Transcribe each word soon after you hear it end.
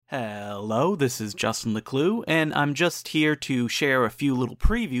Hello, this is Justin Leclue, and I'm just here to share a few little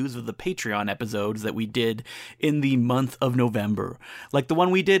previews of the Patreon episodes that we did in the month of November, like the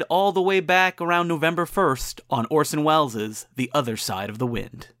one we did all the way back around November 1st on Orson Welles' The Other Side of the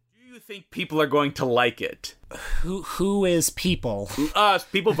Wind. Do you think people are going to like it? Who is people?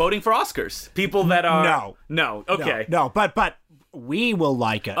 People voting for Oscars. People that are... No, okay. No, but we will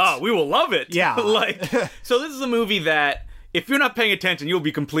like it. Oh, we will love it. Yeah. So this is a movie that... if you're not paying attention, you'll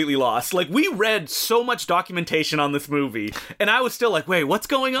be completely lost. Like, we read so much documentation on this movie, and I was still like, wait, what's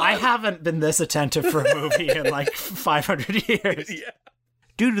going on? I haven't been this attentive for a movie in like 500 years. Yeah.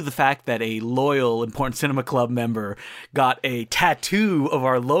 Due to the fact that a loyal Important Cinema Club member got a tattoo of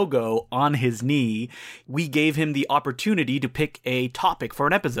our logo on his knee, we gave him the opportunity to pick a topic for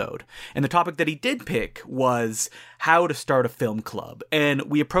an episode. And the topic that he did pick was how to start a film club. And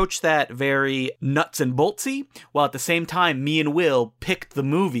we approached that very nuts and boltsy, while at the same time, me and Will picked the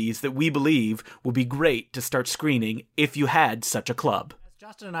movies that we believe would be great to start screening if you had such a club.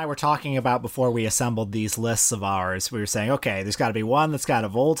 Justin and I were talking about before we assembled these lists of ours. We were saying, okay, there's got to be one that's got a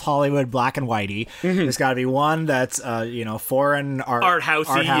old Hollywood black and whitey. Mm-hmm. There's got to be one that's, foreign art house,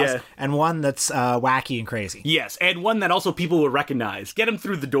 yeah. And one that's wacky and crazy. Yes, and one that also people will recognize. Get them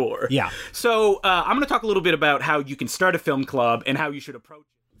through the door. Yeah. So I'm going to talk a little bit about how you can start a film club and how you should approach it.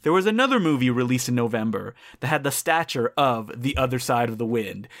 There was another movie released in November that had the stature of The Other Side of the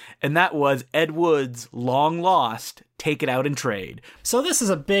Wind, and that was Ed Wood's long-lost Take It Out and Trade. So this is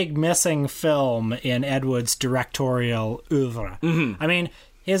a big missing film in Ed Wood's directorial oeuvre. Mm-hmm. I mean,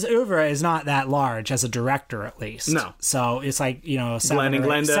 his oeuvre is not that large as a director, at least. No. So it's like,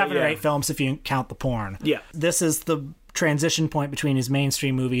 seven or eight films if you count the porn. Yeah. This is the transition point between his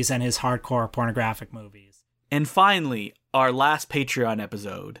mainstream movies and his hardcore pornographic movies. And finally, our last Patreon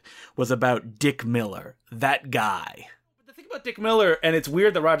episode was about Dick Miller, that guy. But the thing about Dick Miller, and it's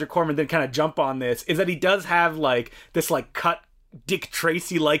weird that Roger Corman didn't kind of jump on this, is that he does have this cut Dick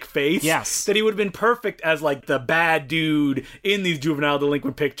Tracy-like face. Yes. That he would have been perfect as the bad dude in these juvenile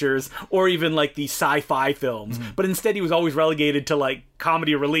delinquent pictures, or even the sci-fi films. Mm-hmm. But instead he was always relegated to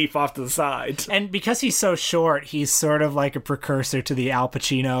comedy relief off to the side. And because he's so short, he's sort of like a precursor to the Al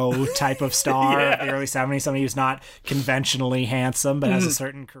Pacino type of star of the early 70s. Somebody who's not conventionally handsome, but has a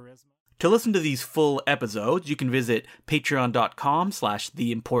certain charisma. To listen to these full episodes, you can visit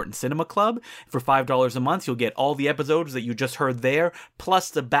patreon.com/theimportantcinemaclub. For $5 a month, you'll get all the episodes that you just heard there,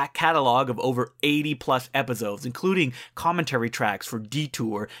 plus the back catalog of over 80 plus episodes, including commentary tracks for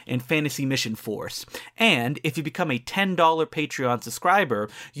Detour and Fantasy Mission Force. And if you become a $10 Patreon subscriber,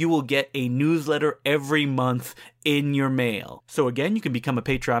 you will get a newsletter every month in your mail. So again, you can become a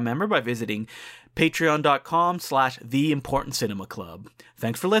Patreon member by visiting patreon.com/theimportantcinemaclub.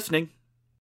 Thanks for listening.